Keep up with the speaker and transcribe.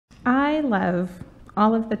I love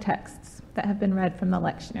all of the texts that have been read from the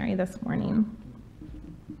lectionary this morning.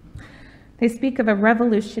 They speak of a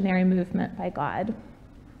revolutionary movement by God,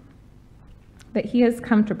 that he is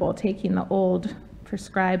comfortable taking the old,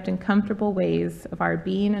 prescribed, and comfortable ways of our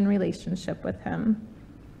being and relationship with him,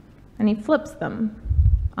 and he flips them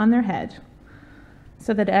on their head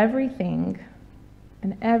so that everything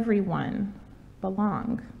and everyone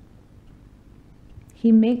belong.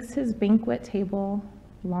 He makes his banquet table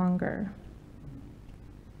longer.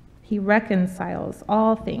 He reconciles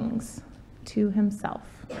all things to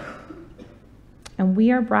himself. And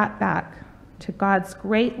we are brought back to God's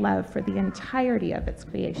great love for the entirety of its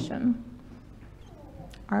creation.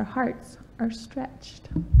 Our hearts are stretched.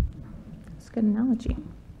 That's a good analogy.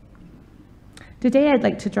 Today I'd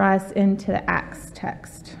like to draw us into the Acts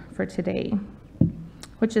text for today,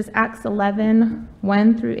 which is Acts 11,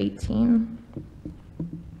 1 through 18.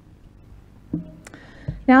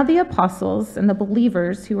 Now the apostles and the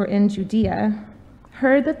believers who were in Judea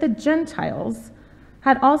heard that the Gentiles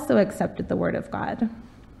had also accepted the word of God.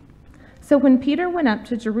 So when Peter went up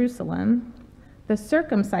to Jerusalem, the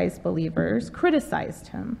circumcised believers criticized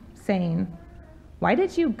him, saying, "Why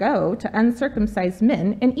did you go to uncircumcised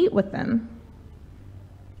men and eat with them?"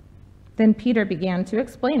 Then Peter began to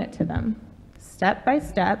explain it to them, step by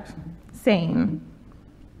step, saying,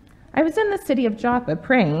 "I was in the city of Joppa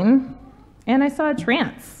praying, and I saw a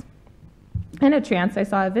trance. In a trance, I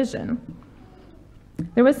saw a vision.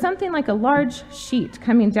 There was something like a large sheet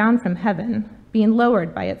coming down from heaven, being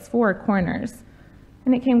lowered by its four corners,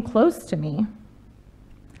 and it came close to me.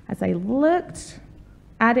 As I looked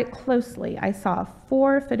at it closely, I saw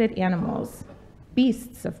four-footed animals,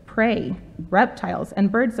 beasts of prey, reptiles,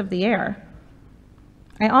 and birds of the air.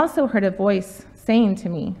 I also heard a voice saying to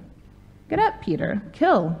me, 'Get up, Peter,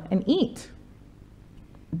 kill and eat.'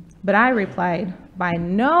 But I replied, 'By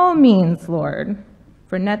no means, Lord,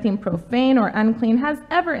 for nothing profane or unclean has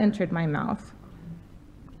ever entered my mouth.'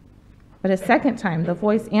 But a second time the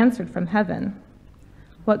voice answered from heaven,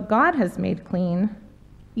 'What God has made clean,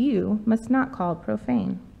 you must not call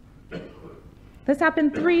profane.' This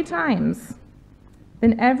happened 3 times.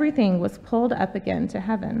 Then everything was pulled up again to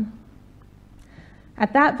heaven.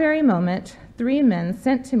 At that very moment, 3 men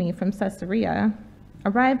sent to me from Caesarea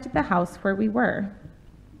arrived at the house where we were.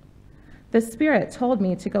 The Spirit told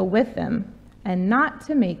me to go with them and not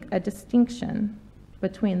to make a distinction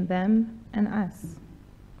between them and us.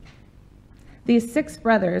 These 6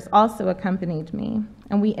 brothers also accompanied me,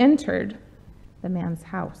 and we entered the man's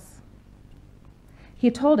house. He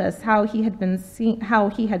told us how he had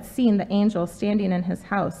seen the angel standing in his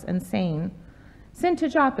house and saying, 'Send to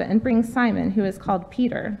Joppa and bring Simon, who is called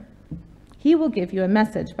Peter. He will give you a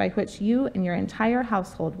message by which you and your entire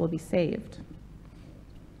household will be saved.'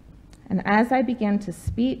 And as I began to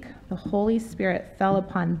speak, the Holy Spirit fell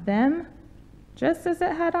upon them, just as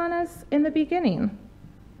it had on us in the beginning.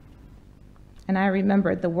 And I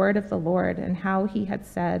remembered the word of the Lord and how he had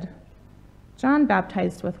said, 'John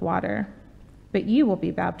baptized with water, but you will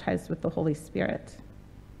be baptized with the Holy Spirit.'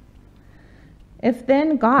 If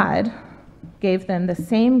then God gave them the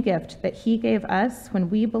same gift that he gave us when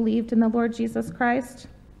we believed in the Lord Jesus Christ,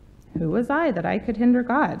 who was I that I could hinder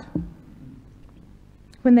God?"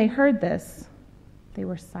 When they heard this, they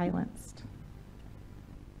were silenced.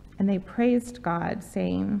 And they praised God,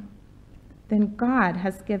 saying, "Then God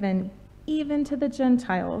has given even to the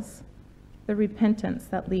Gentiles the repentance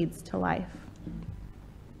that leads to life."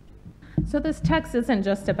 So this text isn't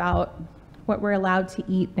just about what we're allowed to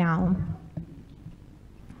eat now.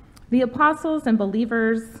 The apostles and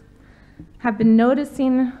believers have been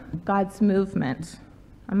noticing God's movement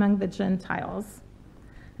among the Gentiles.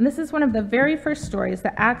 And this is one of the very first stories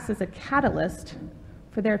that acts as a catalyst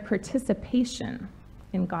for their participation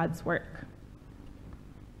in God's work.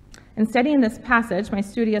 In studying this passage, my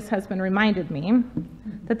studious husband reminded me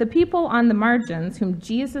that the people on the margins whom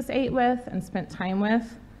Jesus ate with and spent time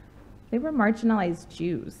with, they were marginalized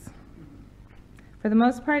Jews. For the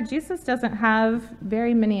most part, Jesus doesn't have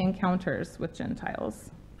very many encounters with Gentiles.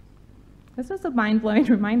 This was a mind-blowing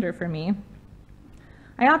reminder for me.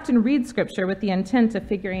 I often read scripture with the intent of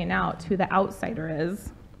figuring out who the outsider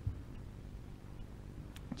is.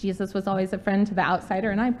 Jesus was always a friend to the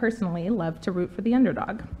outsider, and I personally love to root for the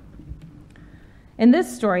underdog. In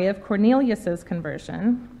this story of Cornelius's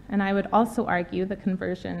conversion, and I would also argue the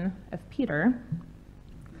conversion of Peter,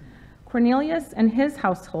 Cornelius and his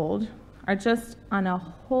household are just on a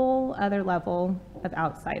whole other level of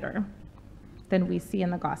outsider than we see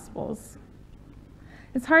in the Gospels.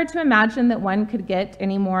 It's hard to imagine that one could get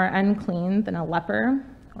any more unclean than a leper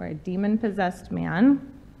or a demon-possessed man,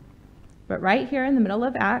 But right here in the middle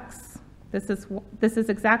of Acts, this is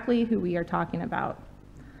exactly who we are talking about.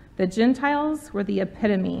 The Gentiles were the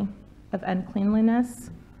epitome of uncleanliness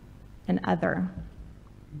and other.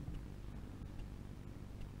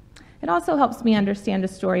 It also helps me understand a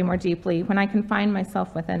story more deeply when I can find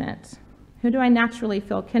myself within it. Who do I naturally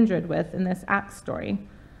feel kindred with in this Acts story,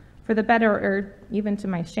 for the better or even to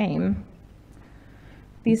my shame?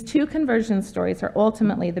 These two conversion stories are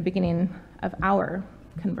ultimately the beginning of our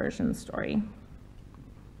conversion story.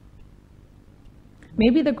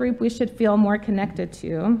 Maybe the group we should feel more connected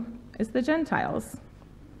to is the Gentiles.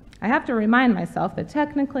 I have to remind myself that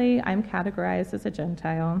technically I'm categorized as a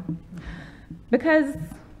Gentile because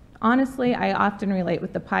honestly, I often relate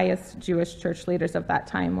with the pious Jewish church leaders of that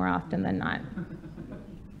time more often than not.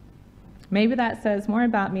 Maybe that says more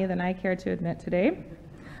about me than I care to admit today.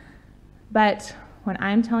 But when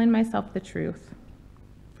I'm telling myself the truth,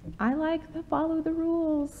 I like to follow the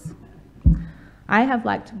rules. I have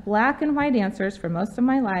lacked black and white answers for most of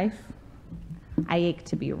my life. I ache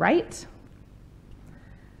to be right.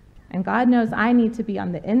 And God knows I need to be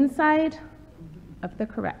on the inside of the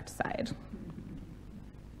correct side,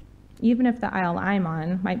 even if the aisle I'm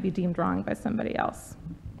on might be deemed wrong by somebody else.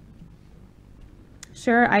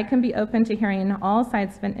 Sure, I can be open to hearing all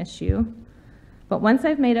sides of an issue, but once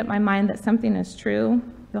I've made up my mind that something is true,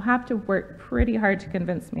 you'll have to work pretty hard to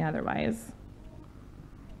convince me otherwise.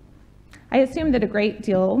 I assume that a great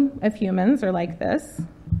deal of humans are like this.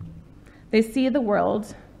 They see the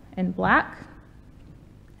world in black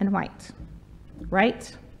and white,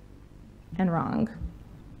 right and wrong,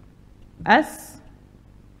 us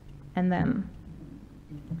and them,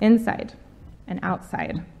 inside and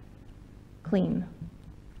outside, clean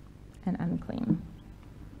and unclean.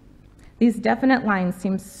 These definite lines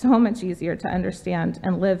seem so much easier to understand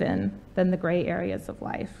and live in than the gray areas of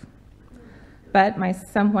life. But my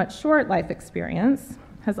somewhat short life experience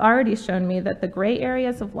has already shown me that the gray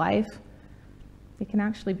areas of life, they can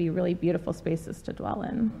actually be really beautiful spaces to dwell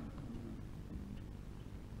in.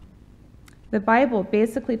 The Bible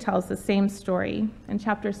basically tells the same story in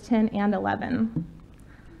chapters 10 and 11.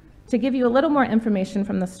 To give you a little more information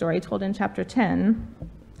from the story told in chapter 10,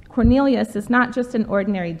 Cornelius is not just an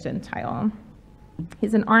ordinary Gentile.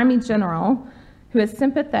 He's an army general who is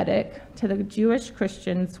sympathetic to the Jewish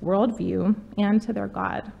Christians' worldview and to their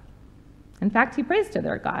God. In fact, he prays to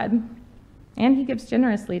their God, and he gives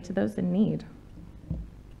generously to those in need.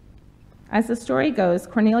 As the story goes,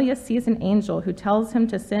 Cornelius sees an angel who tells him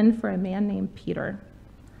to send for a man named Peter,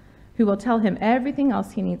 who will tell him everything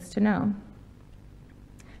else he needs to know.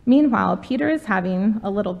 Meanwhile, Peter is having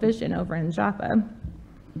a little vision over in Joppa,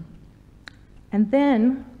 and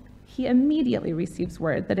then he immediately receives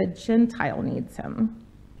word that a Gentile needs him.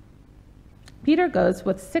 Peter goes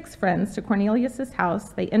with 6 friends to Cornelius'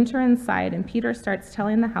 house. They enter inside, and Peter starts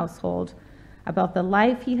telling the household about the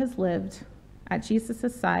life he has lived at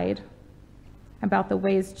Jesus' side, about the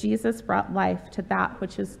ways Jesus brought life to that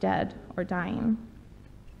which is dead or dying.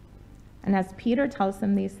 And as Peter tells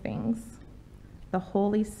them these things, the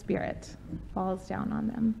Holy Spirit falls down on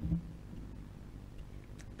them.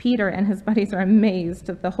 Peter and his buddies are amazed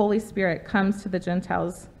that the Holy Spirit comes to the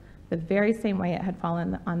Gentiles the very same way it had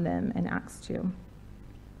fallen on them in Acts 2.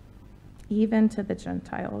 Even to the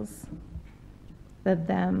Gentiles, the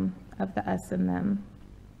them of the us and them,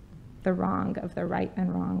 the wrong of the right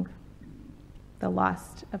and wrong, the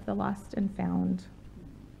lost of the lost and found,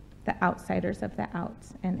 the outsiders of the out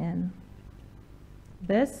and in.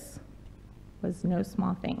 This was no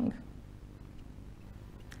small thing.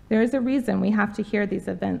 There is a reason we have to hear these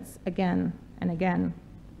events again and again.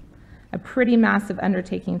 A pretty massive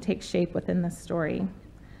undertaking takes shape within this story,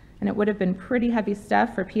 and it would have been pretty heavy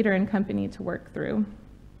stuff for Peter and company to work through.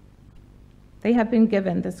 They have been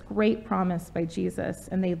given this great promise by Jesus,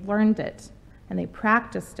 and they learned it, and they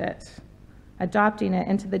practiced it, adopting it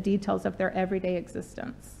into the details of their everyday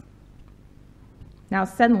existence. Now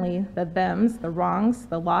suddenly, the thems, the wrongs,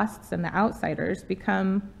 the losts, and the outsiders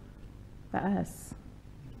become the us,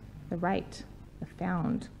 the right, the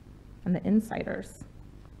found, and the insiders.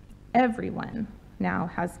 Everyone now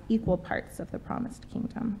has equal parts of the promised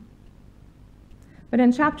kingdom. But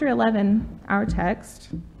in chapter 11, our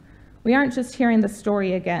text, we aren't just hearing the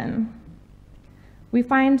story again. We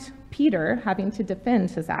find Peter having to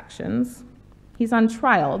defend his actions. He's on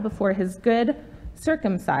trial before his good,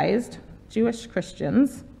 circumcised Jewish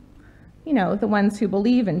Christians, you know, the ones who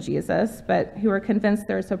believe in Jesus, but who are convinced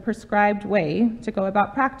there's a prescribed way to go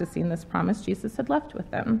about practicing this promise Jesus had left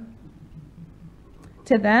with them.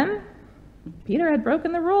 To them, Peter had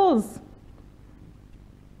broken the rules.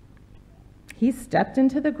 He stepped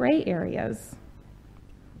into the gray areas.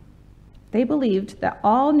 They believed that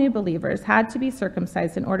all new believers had to be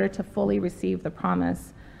circumcised in order to fully receive the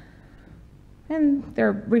promise. And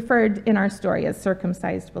they're referred in our story as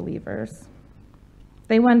circumcised believers.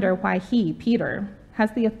 They wonder why he, Peter,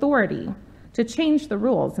 has the authority to change the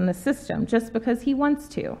rules in the system just because he wants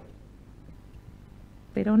to.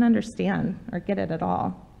 They don't understand or get it at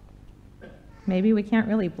all. Maybe we can't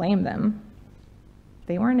really blame them.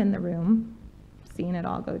 They weren't in the room, seeing it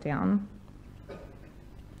all go down.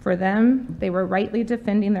 For them, they were rightly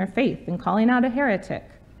defending their faith and calling out a heretic,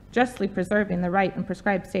 justly preserving the right and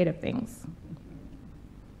prescribed state of things.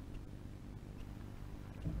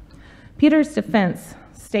 Peter's defense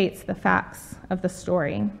states the facts of the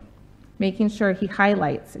story, making sure he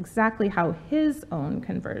highlights exactly how his own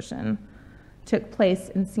conversion took place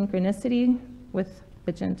in synchronicity with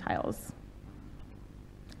the Gentiles.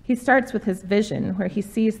 He starts with his vision, where he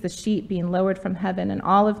sees the sheep being lowered from heaven and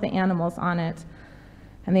all of the animals on it,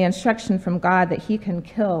 and the instruction from God that he can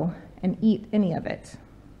kill and eat any of it.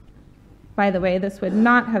 By the way, this would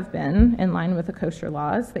not have been in line with the kosher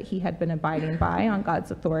laws that he had been abiding by on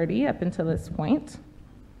God's authority up until this point.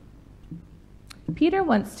 Peter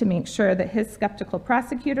wants to make sure that his skeptical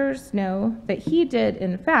prosecutors know that he did,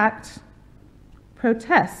 in fact,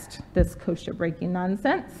 protest this kosher-breaking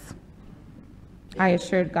nonsense. I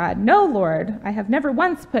assured God, "No, Lord, I have never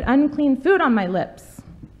once put unclean food on my lips."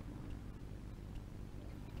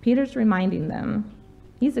 Peter's reminding them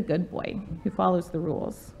he's a good boy who follows the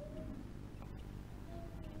rules.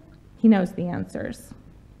 He knows the answers.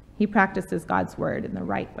 He practices God's word in the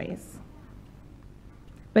right ways.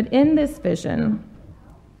 But in this vision,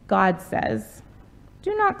 God says,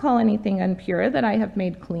 "Do not call anything impure that I have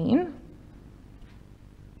made clean."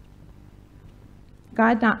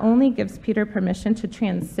 God not only gives Peter permission to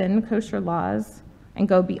transcend kosher laws and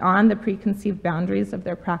go beyond the preconceived boundaries of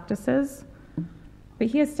their practices, but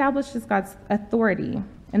he establishes God's authority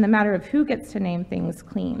in the matter of who gets to name things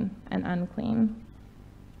clean and unclean.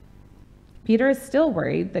 Peter is still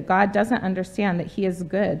worried that God doesn't understand that he is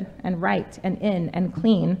good and right and in and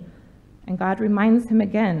clean, and God reminds him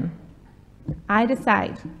again, "I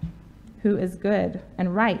decide who is good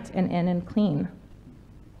and right and in and clean."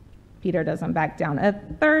 Peter doesn't back down. A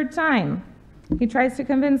third time, he tries to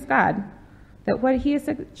convince God that what he is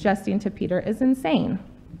suggesting to Peter is insane.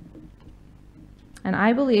 And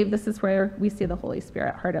I believe this is where we see the Holy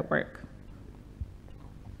Spirit hard at work.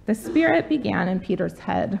 The Spirit began in Peter's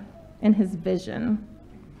head, in his vision,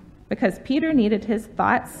 because Peter needed his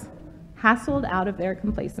thoughts hassled out of their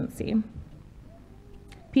complacency.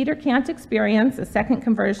 Peter can't experience a second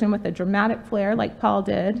conversion with a dramatic flare like Paul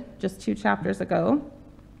did just 2 chapters ago.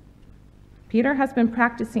 Peter has been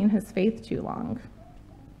practicing his faith too long.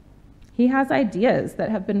 He has ideas that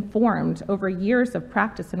have been formed over years of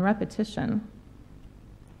practice and repetition.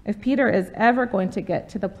 If Peter is ever going to get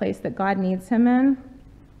to the place that God needs him in,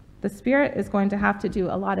 the Spirit is going to have to do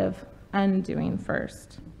a lot of undoing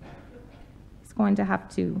first. He's going to have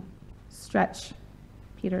to stretch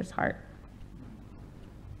Peter's heart.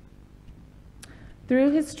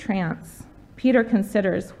 Through his trance, Peter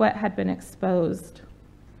considers what had been exposed: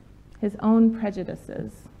 his own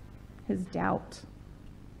prejudices, his doubt,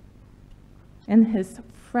 and his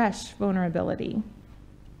fresh vulnerability.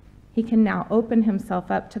 He can now open himself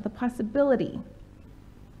up to the possibility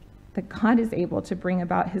that God is able to bring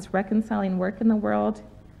about his reconciling work in the world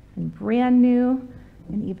in brand new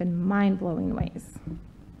and even mind-blowing ways.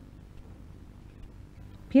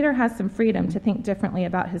 Peter has some freedom to think differently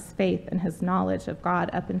about his faith and his knowledge of God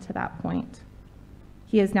up until that point.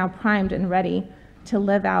 He is now primed and ready to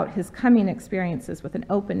live out his coming experiences with an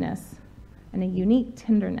openness and a unique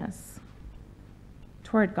tenderness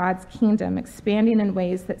toward God's kingdom, expanding in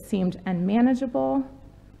ways that seemed unmanageable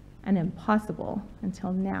and impossible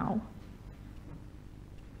until now.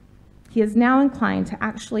 He is now inclined to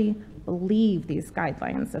actually believe these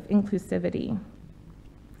guidelines of inclusivity.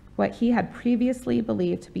 What he had previously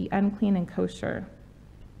believed to be unclean and kosher,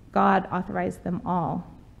 God authorized them all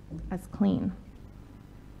as clean.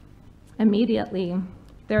 Immediately,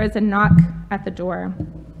 there is a knock at the door,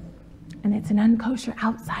 and it's an unkosher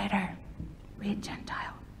outsider, read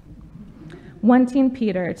Gentile, wanting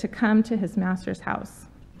Peter to come to his master's house.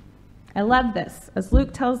 I love this. As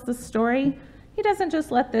Luke tells the story, he doesn't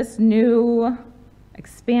just let this new,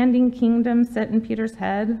 expanding kingdom sit in Peter's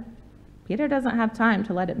head. Peter doesn't have time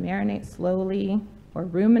to let it marinate slowly or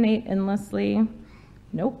ruminate endlessly.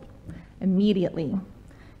 Nope. Immediately,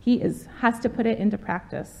 he has to put it into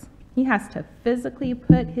practice. He has to physically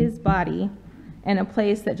put his body in a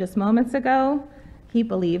place that just moments ago he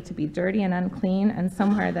believed to be dirty and unclean, and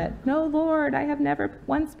somewhere that, "No, Lord, I have never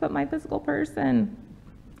once put my physical person."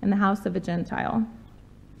 in the house of a Gentile.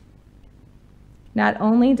 Not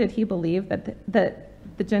only did he believe that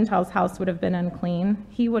the Gentile's house would have been unclean,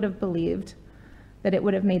 he would have believed that it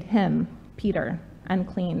would have made him, Peter,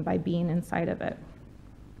 unclean by being inside of it.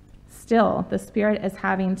 Still, the Spirit is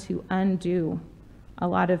having to undo a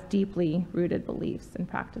lot of deeply rooted beliefs and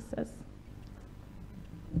practices.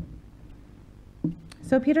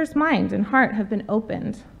 So Peter's mind and heart have been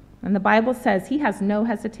opened, and the Bible says he has no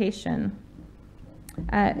hesitation.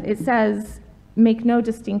 It says, make no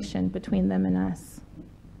distinction between them and us.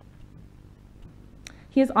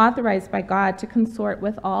 He is authorized by God to consort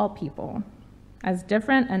with all people, as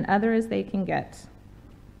different and other as they can get.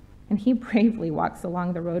 And he bravely walks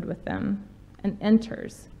along the road with them and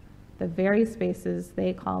enters the very spaces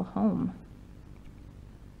they call home.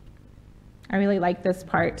 I really like this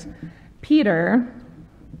part. Peter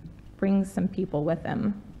brings some people with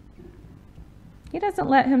him. He doesn't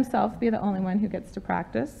let himself be the only one who gets to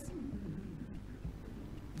practice.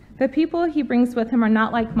 The people he brings with him are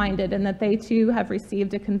not like-minded in that they too have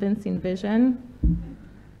received a convincing vision.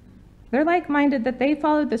 They're like-minded that they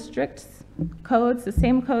followed the strict codes, the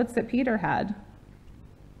same codes that Peter had.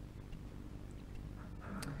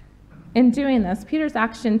 In doing this, Peter's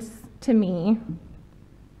actions to me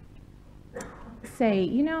say,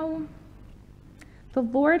 you know, the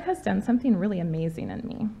Lord has done something really amazing in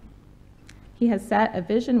me. He has set a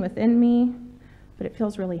vision within me, but it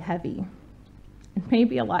feels really heavy. It may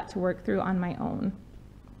be a lot to work through on my own.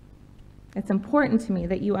 It's important to me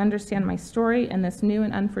that you understand my story and this new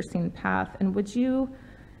and unforeseen path, and would you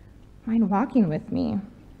mind walking with me?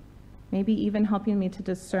 Maybe even helping me to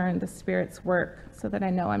discern the Spirit's work so that I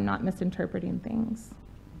know I'm not misinterpreting things.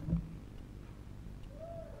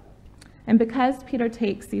 And because Peter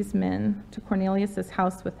takes these men to Cornelius'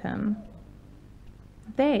 house with him,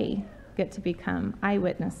 they get to become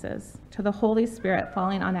eyewitnesses to the Holy Spirit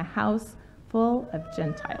falling on a house full of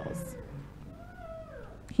Gentiles.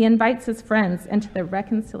 He invites his friends into the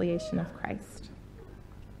reconciliation of Christ.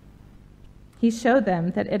 He showed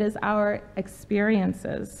them that it is our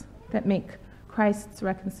experiences that make Christ's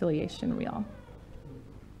reconciliation real.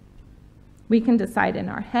 We can decide in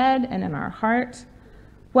our head and in our heart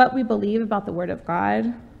what we believe about the Word of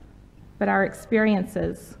God, but our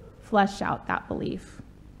experiences flesh out that belief.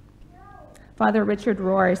 Father Richard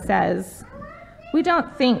Rohr says, we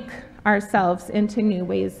don't think ourselves into new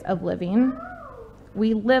ways of living.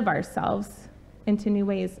 We live ourselves into new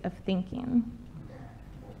ways of thinking.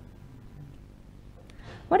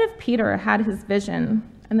 What if Peter had his vision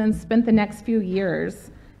and then spent the next few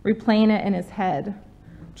years replaying it in his head,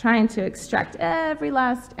 trying to extract every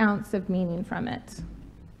last ounce of meaning from it?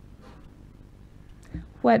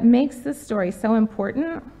 What makes this story so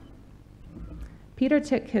important, Peter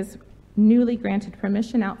took his newly granted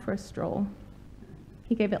permission out for a stroll.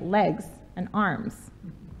 He gave it legs and arms.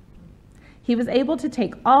 He was able to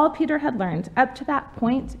take all Peter had learned up to that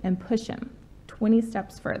point and push him 20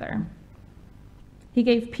 steps further. He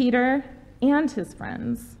gave Peter and his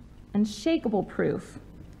friends unshakable proof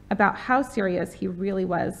about how serious he really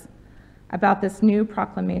was about this new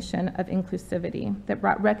proclamation of inclusivity that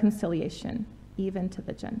brought reconciliation even to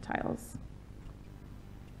the Gentiles.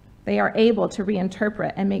 They are able to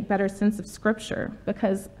reinterpret and make better sense of Scripture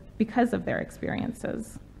because of their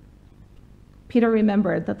experiences. Peter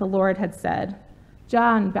remembered that the Lord had said,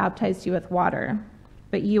 John baptized you with water,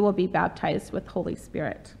 but you will be baptized with Holy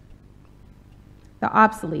Spirit. The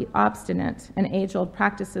obsolete, obstinate, and age-old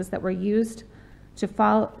practices that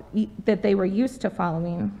they were used to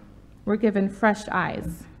following were given fresh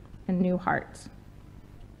eyes and new heart.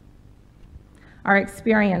 Our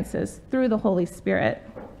experiences through the Holy Spirit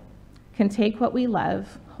can take what we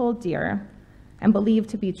love, hold dear, and believe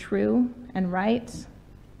to be true and right,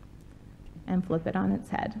 and flip it on its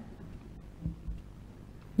head.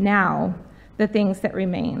 Now, the things that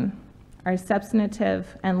remain are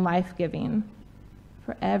substantive and life-giving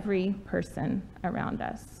for every person around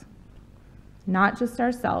us, not just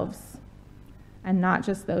ourselves, and not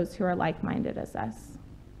just those who are like-minded as us.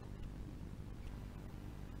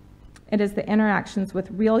 It is the interactions with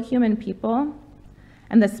real human people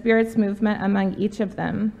and the Spirit's movement among each of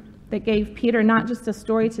them that gave Peter not just a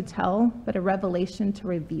story to tell, but a revelation to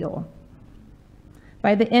reveal.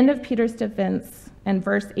 By the end of Peter's defense in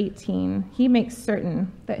verse 18, he makes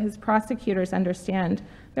certain that his prosecutors understand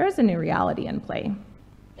there is a new reality in play.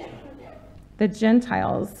 The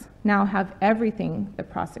Gentiles now have everything the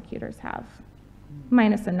prosecutors have,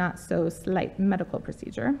 minus a not-so-slight medical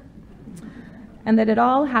procedure, and that it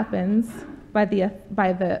all happens by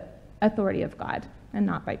the authority of God and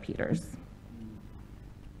not by Peter's.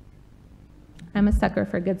 I'm a sucker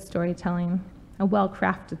for good storytelling. a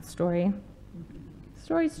well-crafted story.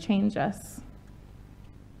 Stories change us.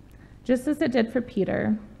 Just as it did for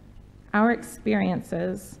Peter, our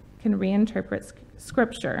experiences can reinterpret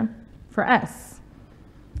Scripture for us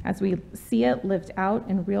as we see it lived out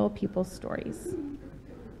in real people's stories.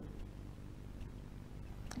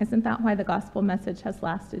 Isn't that why the gospel message has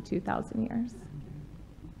lasted 2,000 years?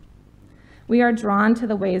 We are drawn to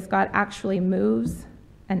the ways God actually moves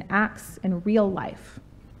and acts in real life,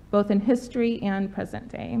 both in history and present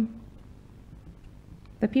day.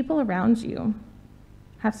 The people around you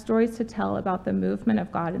have stories to tell about the movement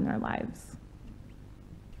of God in their lives.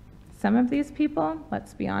 Some of these people,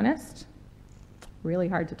 let's be honest, really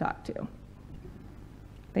hard to talk to.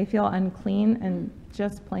 They feel unclean and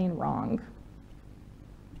just plain wrong.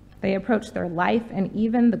 They approach their life and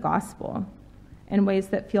even the gospel in ways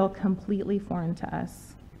that feel completely foreign to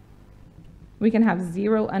us. We can have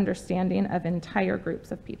zero understanding of entire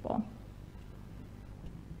groups of people.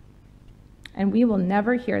 And we will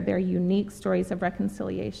never hear their unique stories of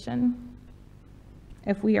reconciliation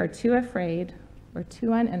if we are too afraid or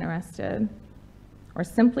too uninterested or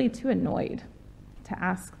simply too annoyed to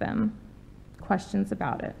ask them questions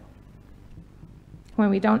about it. When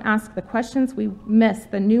we don't ask the questions, we miss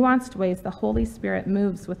the nuanced ways the Holy Spirit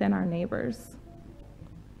moves within our neighbors.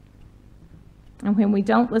 And when we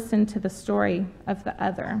don't listen to the story of the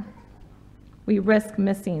other, we risk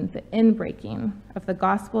missing the inbreaking of the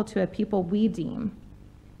gospel to a people we deem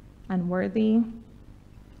unworthy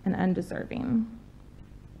and undeserving.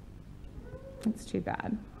 It's too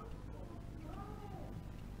bad.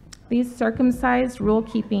 These circumcised,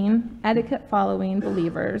 rule-keeping, etiquette-following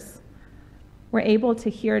believers were able to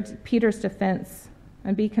hear Peter's defense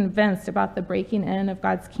and be convinced about the breaking in of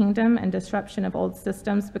God's kingdom and disruption of old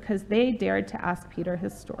systems because they dared to ask Peter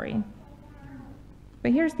his story.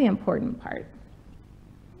 But here's the important part.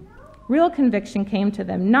 Real conviction came to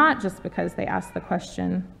them not just because they asked the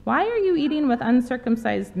question, "Why are you eating with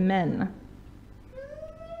uncircumcised men?"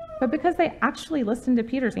 but because they actually listened to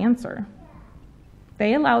Peter's answer.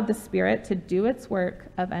 They allowed the Spirit to do its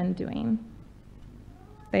work of undoing.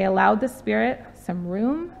 They allowed the Spirit some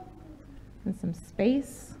room and some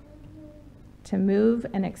space to move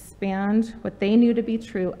and expand what they knew to be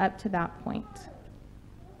true up to that point.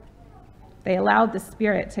 They allowed the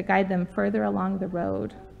Spirit to guide them further along the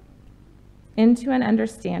road into an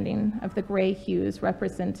understanding of the gray hues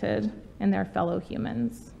represented in their fellow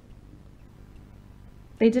humans.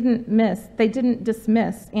 They didn't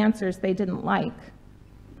dismiss answers they didn't like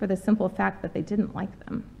for the simple fact that they didn't like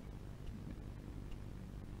them.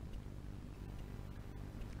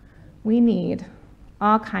 We need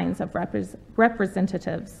all kinds of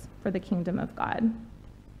representatives for the kingdom of God.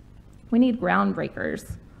 We need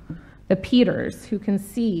groundbreakers, the Peters who can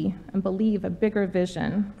see and believe a bigger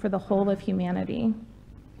vision for the whole of humanity,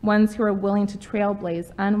 ones who are willing to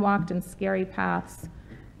trailblaze unwalked and scary paths,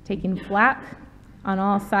 taking flack on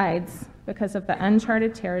all sides because of the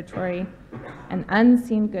uncharted territory and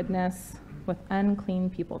unseen goodness with unclean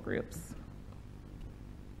people groups.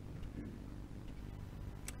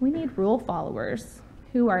 We need rule followers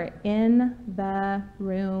who are in the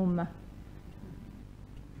room.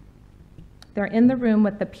 They're in the room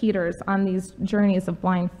with the Peters on these journeys of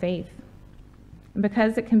blind faith. And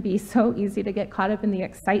because it can be so easy to get caught up in the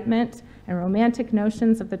excitement and romantic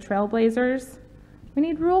notions of the trailblazers, we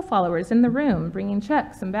need rule followers in the room, bringing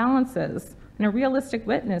checks and balances and a realistic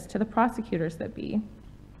witness to the prosecutors that be.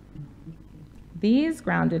 These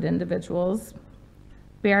grounded individuals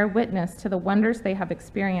bear witness to the wonders they have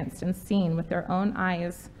experienced and seen with their own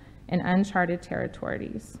eyes in uncharted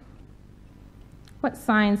territories. What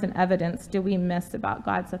signs and evidence do we miss about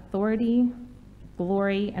God's authority,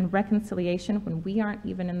 glory, and reconciliation when we aren't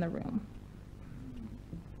even in the room?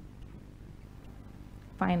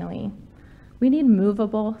 Finally, we need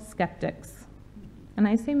movable skeptics. And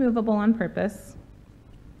I say movable on purpose.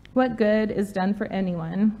 What good is done for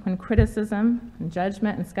anyone when criticism and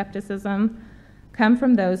judgment and skepticism come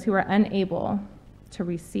from those who are unable to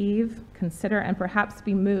receive, consider, and perhaps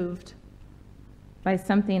be moved by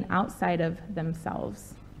something outside of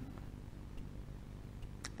themselves?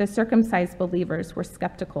 The circumcised believers were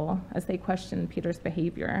skeptical as they questioned Peter's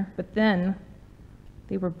behavior, but then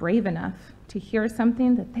they were brave enough to hear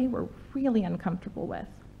something that they were really uncomfortable with.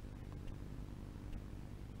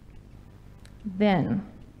 Then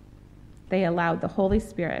they allowed the Holy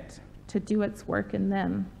Spirit to do its work in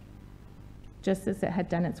them, just as it had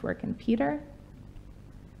done its work in Peter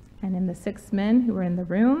and in the 6 men who were in the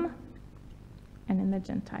room and in the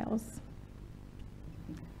Gentiles.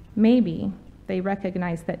 Maybe they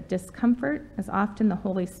recognized that discomfort is often the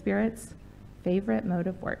Holy Spirit's favorite mode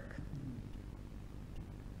of work.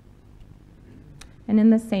 And in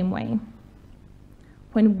the same way,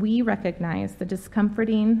 when we recognize the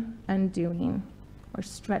discomforting undoing or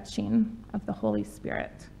stretching of the Holy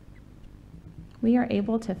Spirit, we are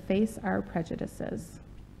able to face our prejudices,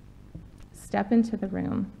 step into the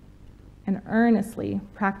room, and earnestly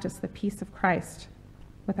practice the peace of Christ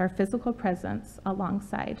with our physical presence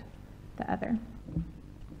alongside the other.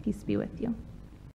 Peace be with you.